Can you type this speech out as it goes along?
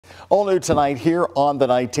All new tonight here on the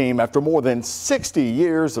Night Team. After more than 60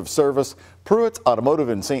 years of service, Pruitt Automotive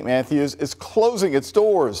in St. Matthews is closing its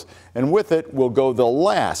doors. And with it will go the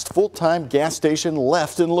last full-time gas station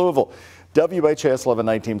left in Louisville. WHAS 11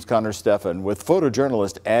 Night Team's Connor Steffen with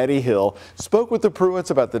photojournalist Addie Hill spoke with the Pruitts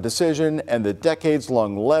about the decision and the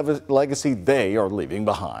decades-long legacy they are leaving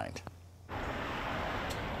behind.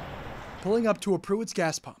 Pulling up to a Pruitt's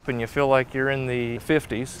gas pump. And you feel like you're in the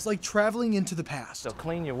 50s. It's like traveling into the past. They'll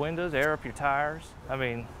clean your windows, air up your tires. I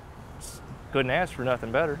mean, couldn't ask for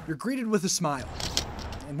nothing better. You're greeted with a smile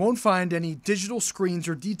and won't find any digital screens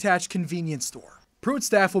or detached convenience store. Pruitt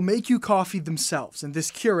staff will make you coffee themselves in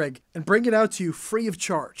this Keurig and bring it out to you free of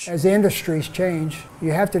charge. As the industries change,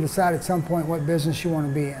 you have to decide at some point what business you want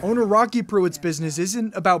to be in. Owner Rocky Pruitt's business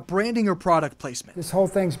isn't about branding or product placement. This whole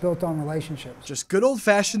thing's built on relationships. Just good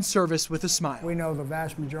old-fashioned service with a smile. We know the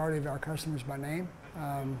vast majority of our customers by name.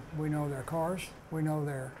 We know their cars. We know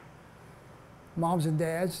their moms and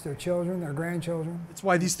dads, their children, their grandchildren. It's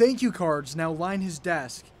why these thank you cards now line his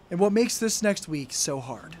desk and what makes this next week so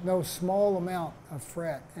hard. No small amount of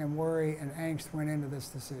fret and worry and angst went into this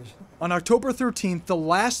decision. On October 13th, the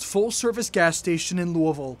last full-service gas station in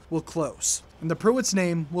Louisville will close, and the Pruitt's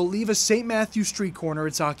name will leave a St. Matthew street corner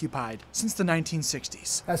it's occupied since the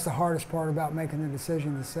 1960s. That's the hardest part about making the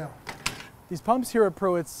decision to sell. These pumps here at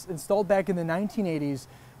Pruitt's, installed back in the 1980s,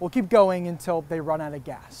 will keep going until they run out of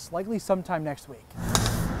gas, likely sometime next week.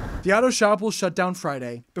 The auto shop will shut down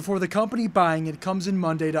Friday before the company buying it comes in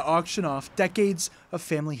Monday to auction off decades of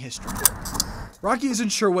family history. Rocky isn't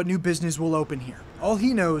sure what new business will open here. All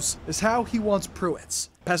he knows is how he wants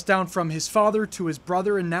Pruitt's, passed down from his father to his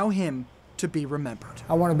brother and now him, to be remembered.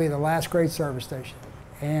 I want to be the last great service station,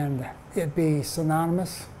 and it be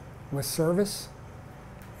synonymous with service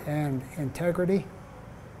and integrity.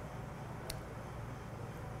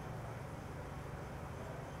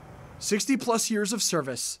 +60 years of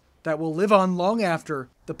service that will live on long after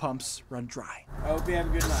the pumps run dry. I hope you have a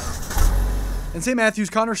good night. In St.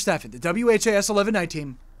 Matthews, Connor Steffen, the WHAS 11 Night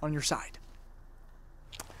Team, on your side.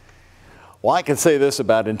 Well, I can say this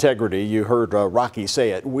about integrity. You heard Rocky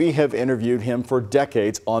say it. We have interviewed him for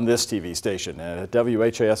decades on this TV station. And at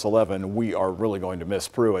WHAS 11, we are really going to miss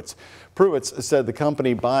Pruitt's. Pruitt's said the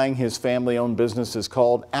company buying his family-owned business is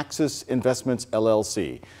called Axis Investments,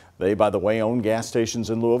 LLC. They, by the way, own gas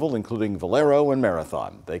stations in Louisville, including Valero and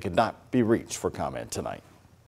Marathon. They could not be reached for comment tonight.